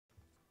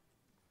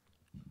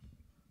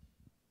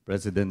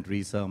President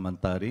Risa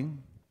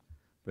Mantaring,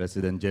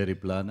 President Jerry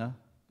Plana,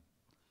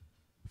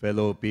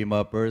 fellow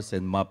PMAPers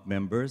and MAP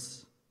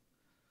members,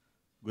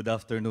 good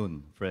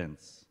afternoon,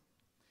 friends.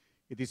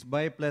 It is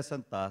my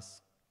pleasant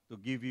task to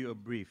give you a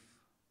brief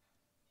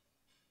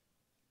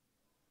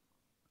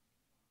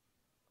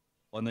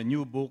on a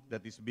new book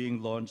that is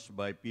being launched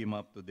by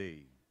PMAP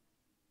today.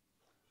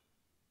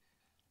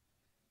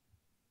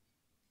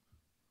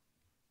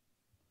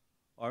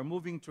 Our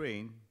moving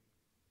train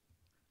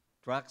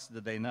tracks the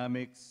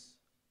dynamics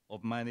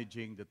of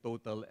managing the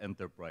total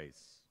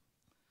enterprise.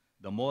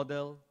 The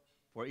model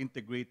for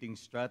integrating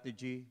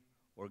strategy,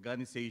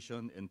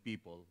 organization, and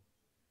people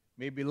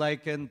may be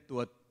likened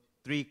to a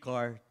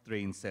three-car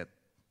train set.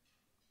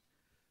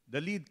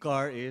 The lead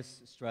car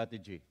is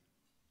strategy.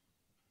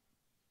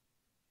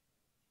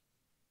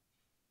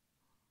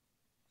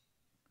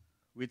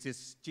 Which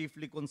is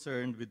chiefly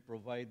concerned with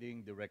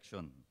providing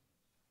direction.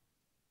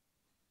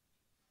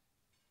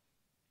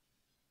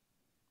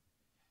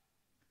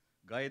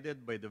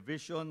 Guided by the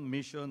vision,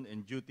 mission,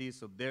 and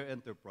duties of their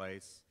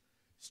enterprise,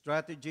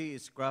 strategy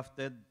is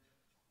crafted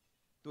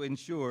to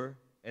ensure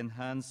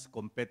enhanced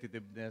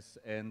competitiveness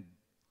and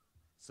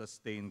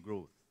sustained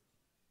growth.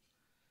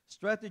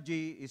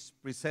 Strategy is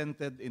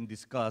presented and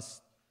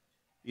discussed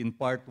in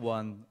part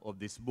 1 of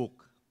this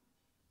book.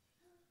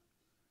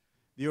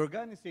 The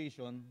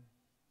organization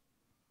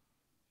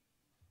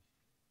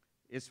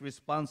is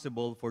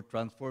responsible for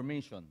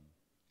transformation.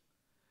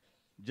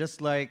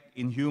 Just like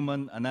in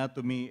human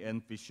anatomy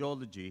and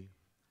physiology,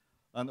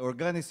 an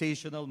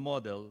organizational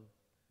model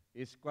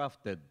is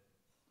crafted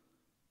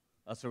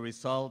as a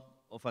result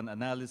of an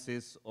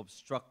analysis of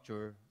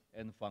structure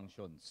and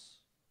functions.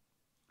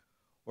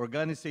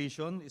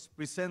 Organization is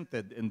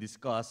presented and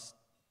discussed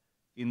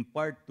in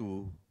part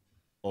 2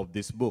 of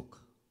this book.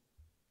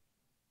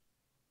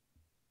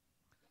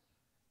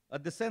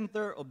 At the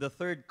center of the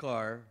third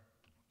car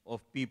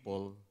of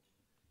people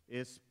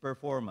is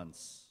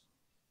performance.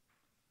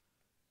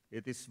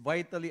 It is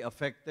vitally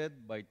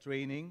affected by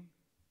training,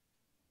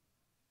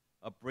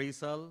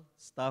 appraisal,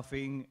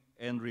 staffing,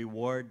 and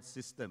reward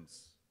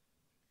systems.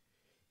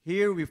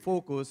 Here we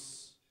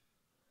focus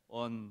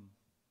on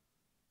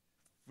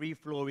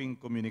free-flowing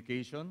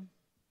communication,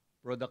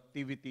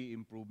 productivity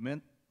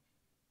improvement,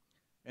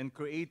 and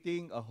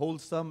creating a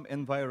wholesome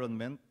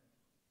environment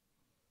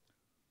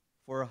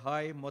for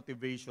high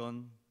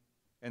motivation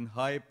and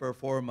high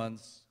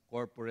performance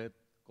corporate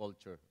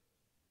culture.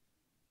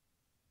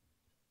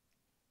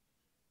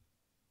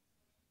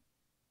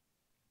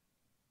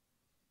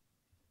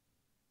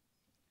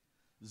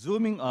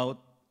 Zooming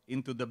out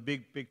into the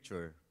big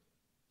picture,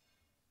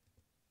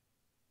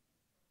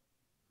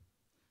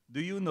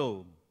 do you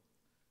know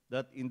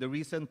that in the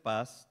recent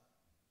past,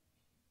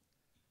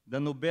 the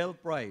Nobel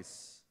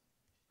Prize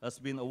has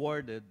been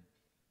awarded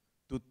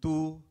to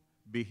 2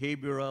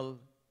 behavioral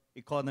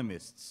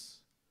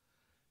economists,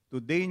 to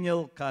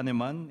Daniel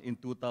Kahneman in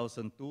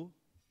 2002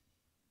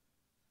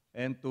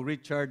 and to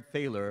Richard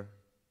Thaler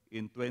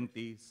in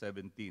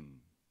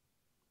 2017.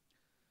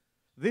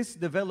 This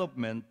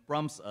development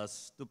prompts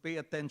us to pay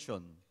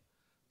attention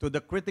to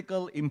the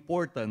critical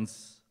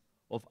importance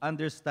of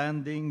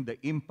understanding the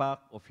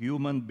impact of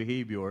human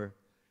behavior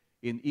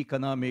in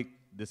economic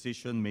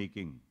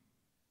decision-making.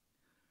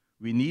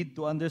 We need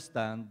to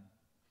understand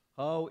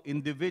how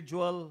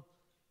individual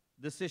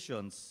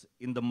decisions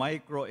in the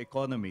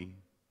microeconomy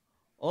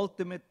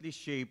ultimately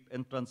shape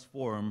and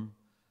transform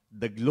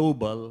the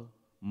global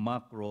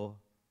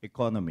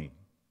macroeconomy.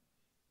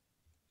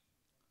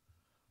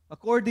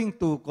 According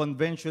to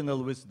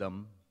conventional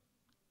wisdom,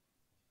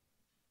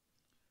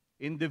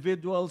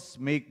 individuals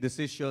make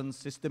decisions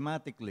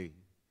systematically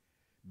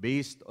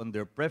based on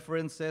their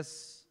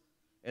preferences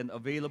and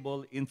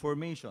available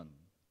information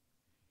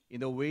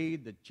in a way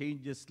that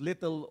changes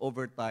little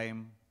over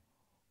time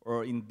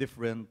or in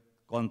different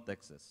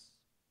contexts.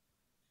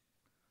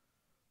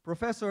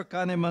 Professor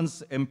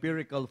Kahneman's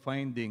empirical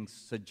findings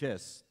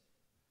suggest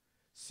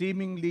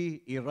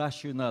seemingly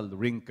irrational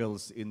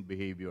wrinkles in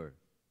behavior.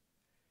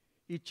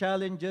 He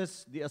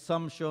challenges the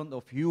assumption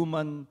of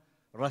human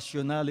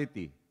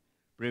rationality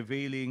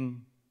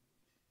prevailing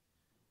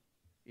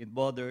in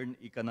modern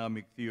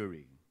economic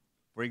theory.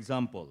 For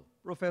example,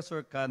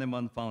 Professor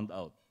Kahneman found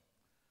out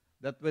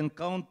that when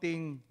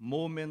counting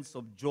moments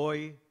of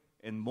joy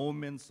and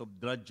moments of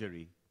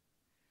drudgery,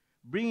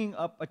 bringing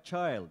up a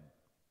child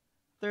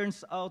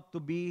turns out to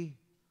be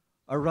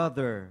a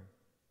rather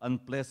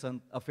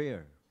unpleasant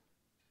affair.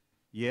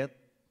 Yet,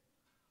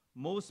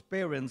 most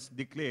parents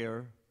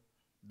declare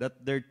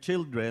that their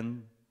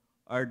children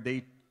are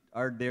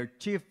their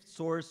chief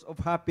source of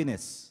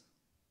happiness.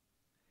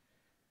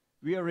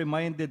 We are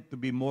reminded to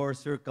be more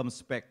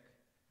circumspect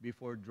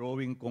before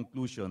drawing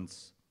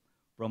conclusions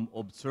from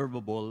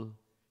observable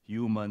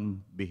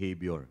human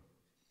behavior.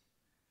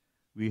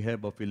 We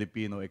have a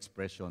Filipino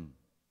expression,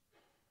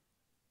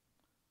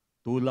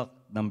 tulak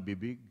ng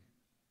bibig,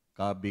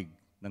 kabig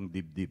ng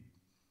dibdib.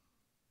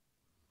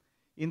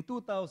 In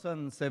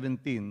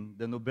 2017,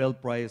 the Nobel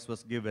Prize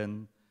was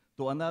given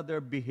to another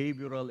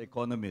behavioral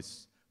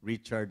economist,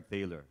 Richard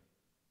Thaler.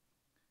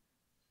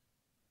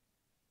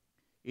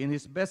 In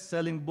his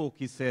best-selling book,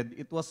 he said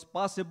it was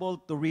possible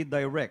to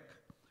redirect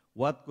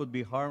what could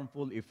be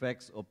harmful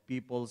effects of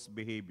people's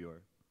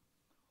behavior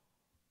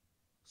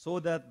so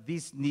that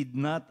this need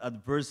not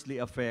adversely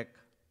affect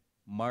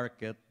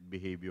market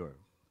behavior.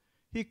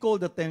 He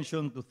called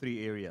attention to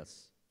three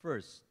areas.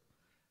 First,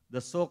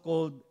 the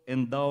so-called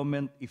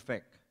endowment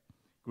effect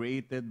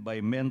created by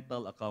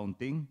mental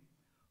accounting,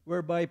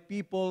 whereby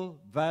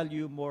people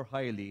value more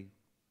highly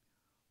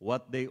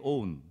what they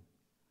own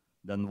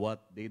than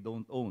what they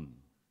don't own.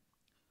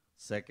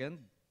 Second,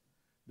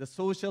 the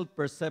social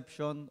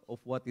perception of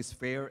what is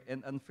fair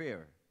and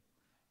unfair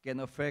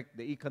can affect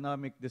the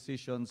economic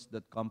decisions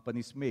that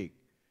companies make,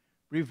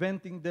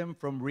 preventing them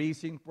from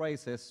raising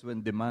prices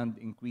when demand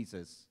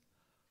increases,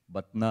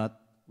 but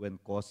not when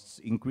costs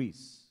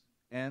increase.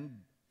 And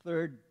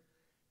third,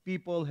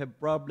 people have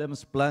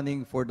problems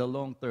planning for the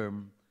long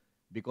term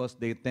because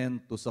they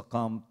tend to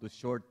succumb to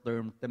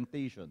short-term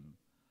temptation,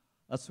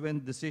 as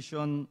when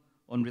decision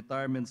on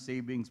retirement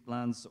savings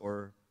plans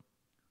or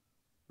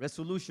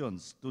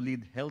resolutions to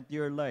lead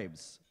healthier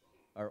lives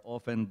are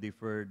often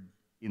deferred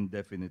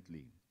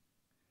indefinitely.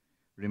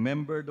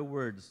 Remember the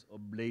words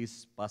of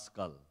Blaise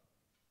Pascal,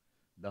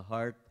 "The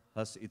heart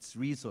has its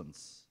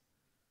reasons,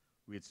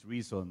 which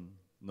reason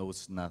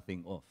knows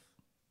nothing of."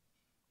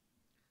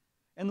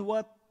 And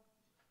what,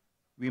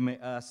 we may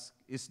ask,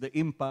 is the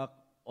impact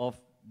of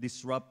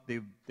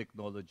disruptive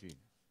technology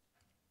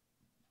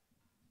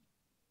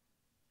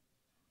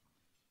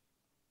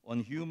on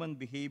human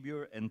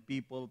behavior and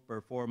people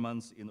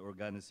performance in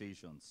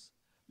organizations?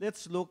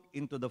 Let's look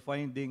into the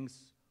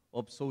findings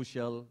of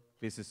social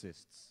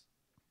physicists.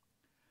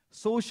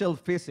 Social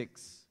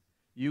physics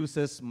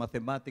uses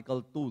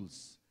mathematical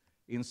tools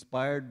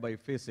inspired by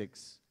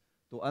physics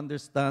to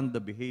understand the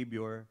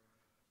behavior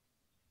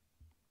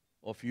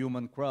of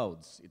human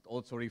crowds. It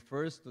also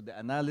refers to the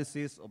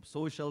analysis of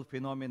social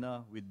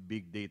phenomena with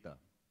big data.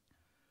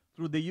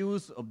 Through the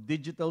use of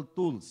digital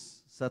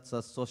tools such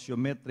as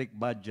sociometric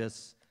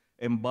badges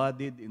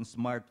embodied in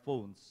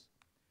smartphones,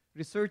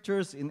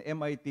 researchers in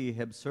MIT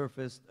have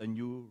surfaced a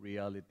new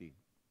reality.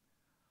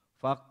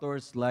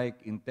 Factors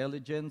like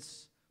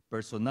intelligence,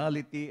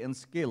 personality, and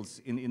skills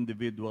in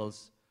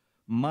individuals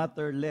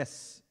matter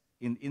less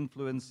in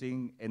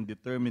influencing and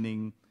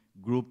determining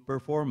group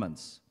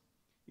performance.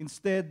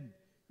 Instead,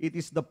 it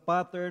is the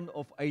pattern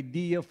of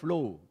idea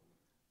flow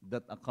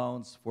that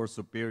accounts for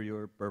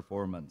superior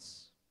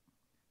performance.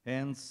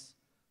 Hence,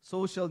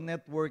 social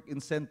network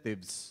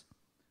incentives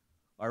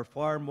are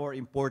far more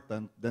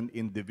important than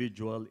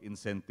individual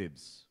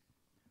incentives.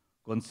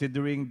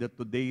 Considering that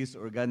today's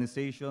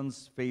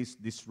organizations face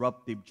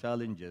disruptive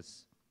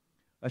challenges,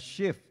 a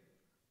shift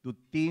to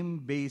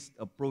team-based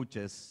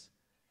approaches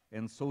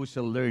and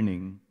social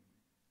learning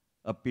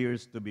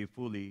appears to be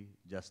fully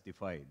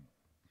justified.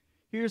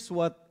 Here's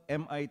what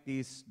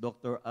MIT's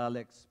Dr.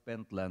 Alex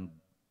Pentland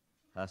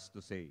has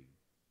to say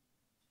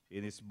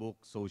in his book,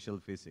 Social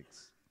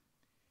Physics.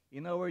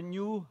 In our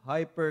new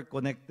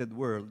hyper-connected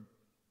world,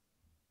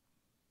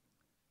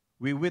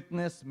 we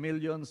witness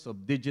millions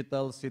of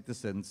digital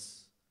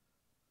citizens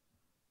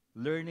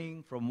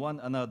learning from one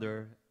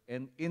another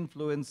and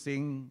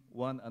influencing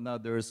one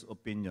another's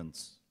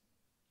opinions.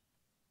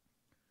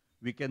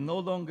 We can no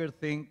longer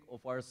think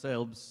of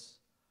ourselves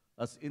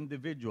as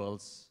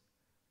individuals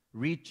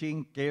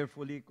reaching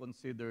carefully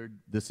considered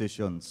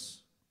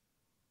decisions.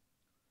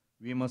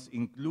 We must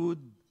include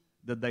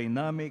the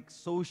dynamic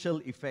social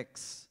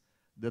effects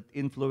that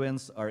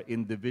influence our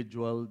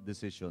individual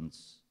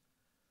decisions.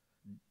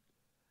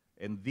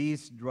 And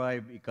these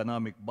drive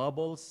economic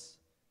bubbles,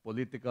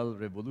 political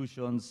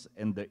revolutions,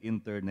 and the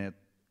internet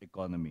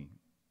economy.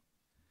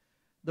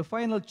 The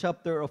final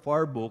chapter of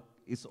our book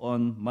is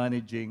on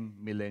managing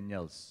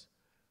millennials,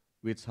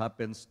 which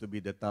happens to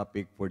be the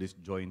topic for this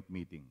joint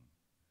meeting.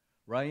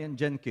 Ryan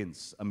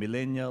Jenkins, a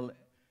millennial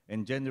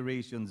and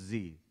Generation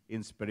Z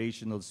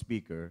inspirational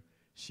speaker,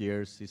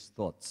 shares his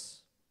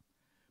thoughts.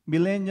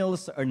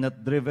 Millennials are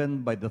not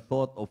driven by the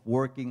thought of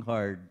working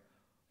hard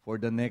for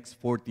the next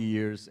 40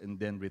 years and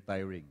then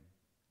retiring.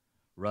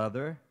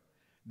 Rather,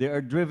 they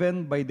are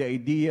driven by the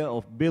idea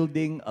of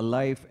building a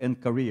life and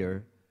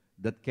career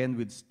that can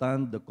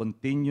withstand the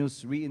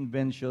continuous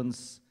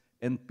reinventions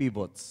and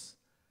pivots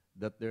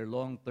that their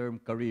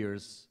long-term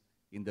careers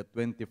in the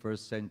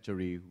 21st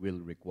century will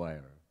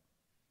require.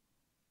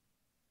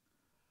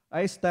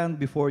 I stand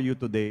before you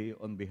today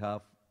on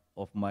behalf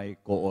of my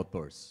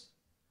co-authors.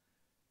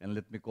 And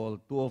let me call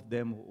two of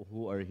them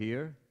who are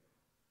here.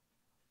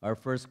 Our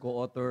first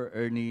co-author,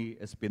 Ernie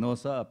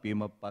Espinosa, a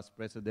PIMA past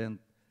president,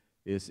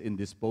 is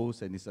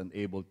indisposed and is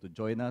unable to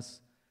join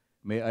us.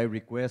 May I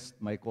request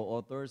my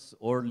co-authors,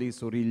 Orly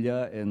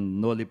Surilla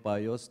and Noli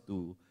Payos,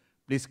 to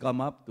please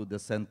come up to the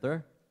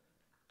center.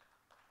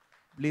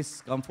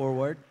 Please come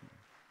forward,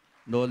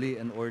 Noli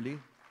and Orly,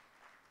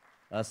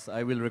 as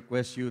I will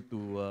request you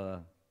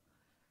to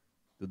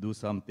do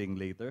something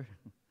later.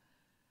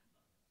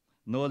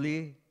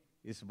 Noli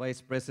is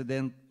Vice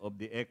President of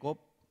the ECOP,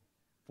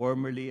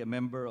 formerly a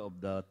member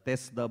of the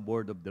TESDA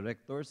Board of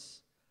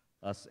Directors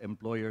as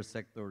employer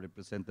sector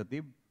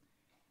representative.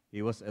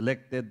 He was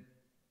elected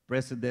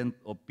president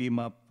of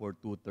PMAP for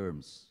 2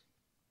 terms.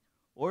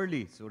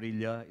 Orly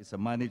Surilla is a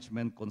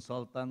management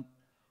consultant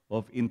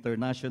of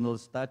international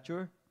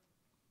stature.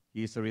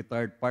 He is a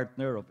retired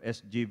partner of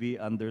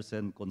SGV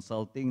Andersen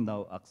Consulting,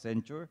 now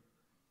Accenture,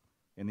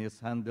 and he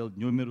has handled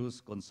numerous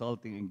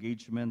consulting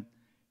engagement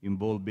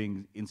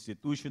involving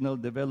institutional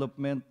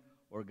development,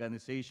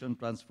 organization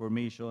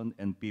transformation,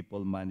 and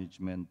people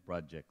management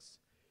projects.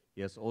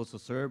 He has also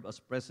served as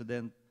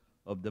president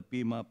of the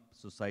PMAP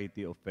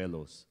Society of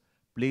Fellows.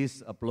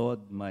 Please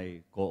applaud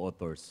my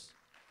co-authors.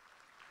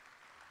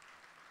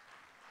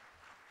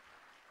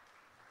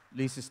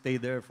 Please stay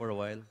there for a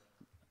while.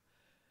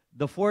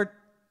 The fourth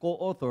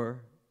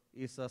co-author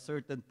is a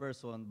certain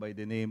person by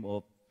the name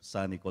of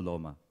Sonny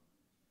Coloma.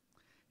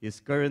 He is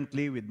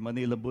currently with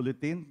Manila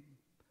Bulletin,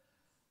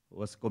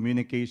 was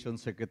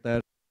Communications Secretary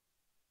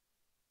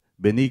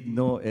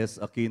Benigno S.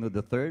 Aquino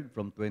III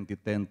from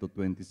 2010 to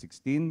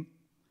 2016.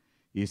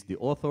 He is the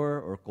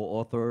author or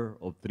co-author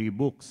of 3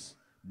 books,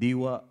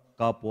 Diwa,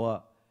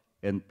 Kapwa,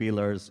 and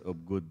Pillars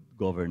of Good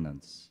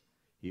Governance.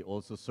 He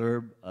also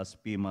served as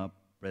PMAP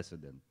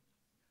president.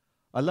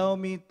 Allow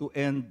me to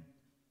end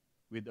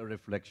with a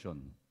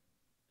reflection.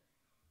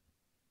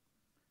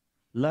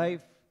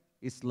 Life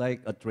is like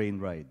a train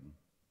ride.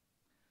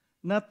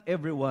 Not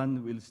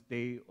everyone will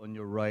stay on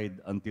your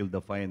ride until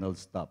the final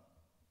stop.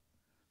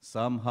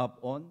 Some hop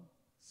on,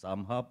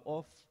 some hop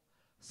off,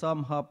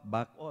 some hop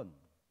back on.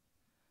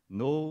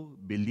 Know,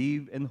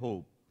 believe, and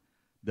hope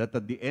that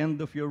at the end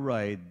of your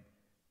ride,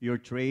 your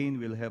train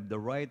will have the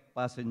right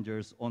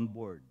passengers on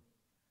board.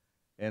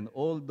 And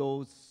all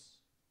those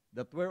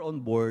that were on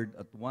board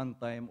at one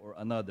time or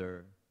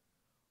another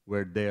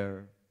were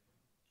there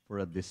for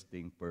a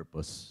distinct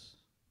purpose.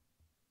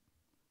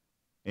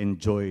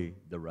 Enjoy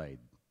the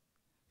ride.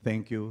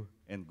 Thank you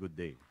and good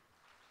day.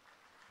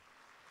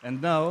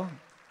 And now,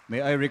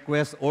 may I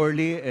request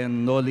Orly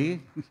and Noli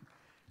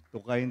to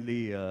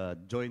kindly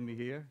join me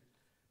here.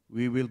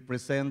 We will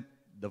present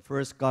the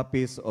first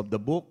copies of the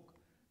book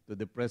to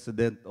the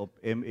President of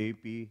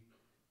MAP,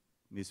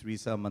 Ms.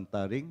 Risa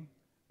Mantaring,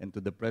 and to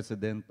the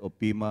President of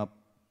PMAP,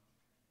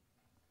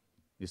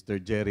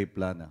 Mr. Jerry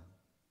Plana.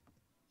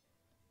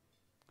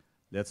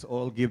 Let's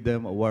all give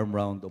them a warm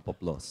round of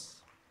applause.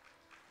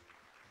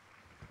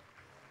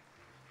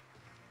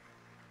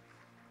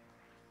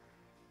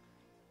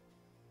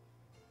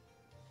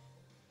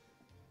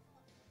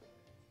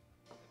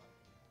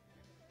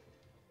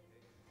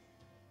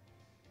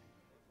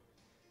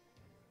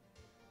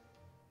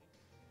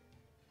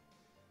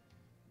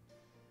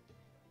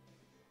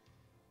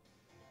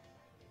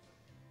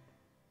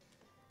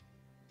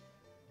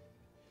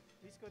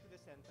 Please go to the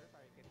center so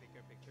you can take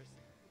your pictures.